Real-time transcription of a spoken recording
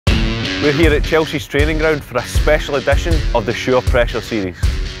We're here at Chelsea's training ground for a special edition of the Sure Pressure series.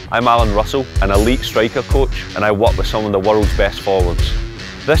 I'm Alan Russell, an elite striker coach, and I work with some of the world's best forwards.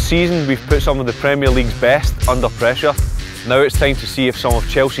 This season we've put some of the Premier League's best under pressure. Now it's time to see if some of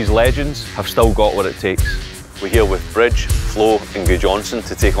Chelsea's legends have still got what it takes. We're here with Bridge, Flo and Gu Johnson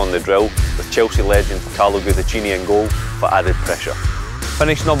to take on the drill with Chelsea legend Carlo Guidicini in goal for added pressure.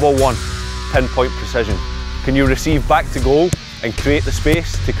 Finish number 1, pinpoint precision. Can you receive back to goal and create the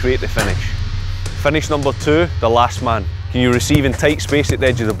space to create the finish? Finish number 2, the last man. Can you receive in tight space at the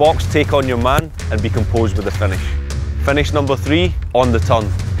edge of the box, take on your man and be composed with the finish? Finish number 3, on the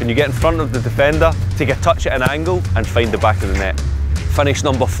turn. Can you get in front of the defender, take a touch at an angle and find the back of the net? Finish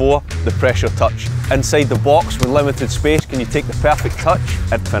number 4, the pressure touch. Inside the box with limited space, can you take the perfect touch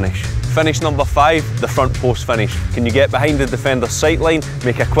and finish? Finish number 5, the front post finish. Can you get behind the defender's sight line,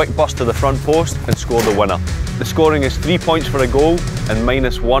 make a quick bust to the front post and score the winner? The scoring is 3 points for a goal and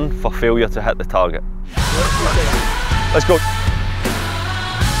 -1 for failure to hit the target. Let's go.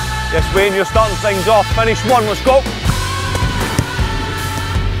 Yes, Wayne, you're starting things off. Finish 1, let's go.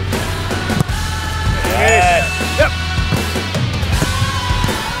 Yes. Yep.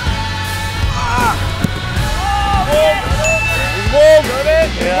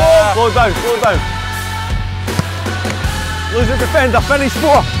 Yeah. Slow down, slow down. Lose the defender, finish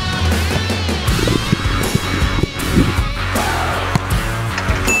 4.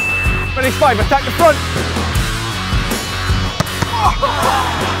 Finish 5, attack the front.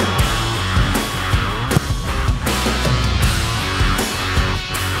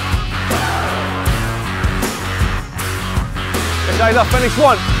 It's either finish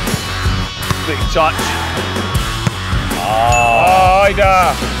 1. Big touch. Oh,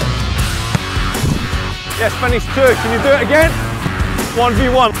 Yes, finish 2. Can you do it again?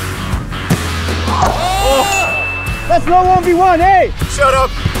 1v1. Oh. That's not 1v1, hey! Shut up!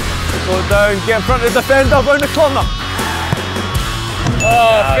 Slow it down, get in front of the defender, round the corner.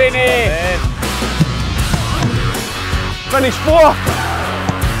 Oh, finish! Finish 4.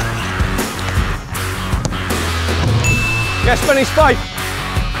 Yes, finish 5.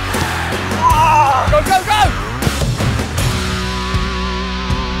 Go, go, go!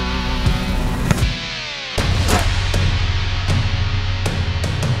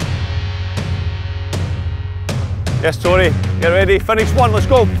 Yes, Tori, get ready. Finish 1, let's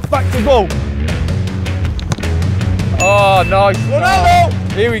go. Back to goal. Oh, nice. Ronaldo!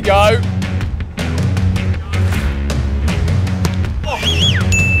 Here we go.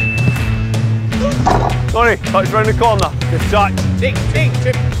 Tori, touch round the corner. Good touch. Tick, tick,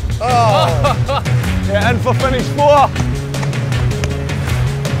 tick. Oh. Yeah, in for finish 4.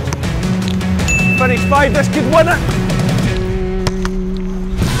 Finish 5, this could win it.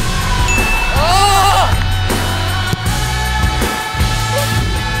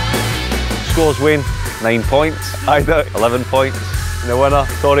 Scores Wayne, 9 points. Ida, 11 points. And the winner,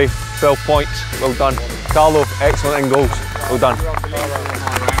 Tori, 12 points. Well done. Carlo, excellent in goals. Well done.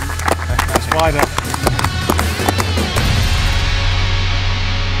 That's why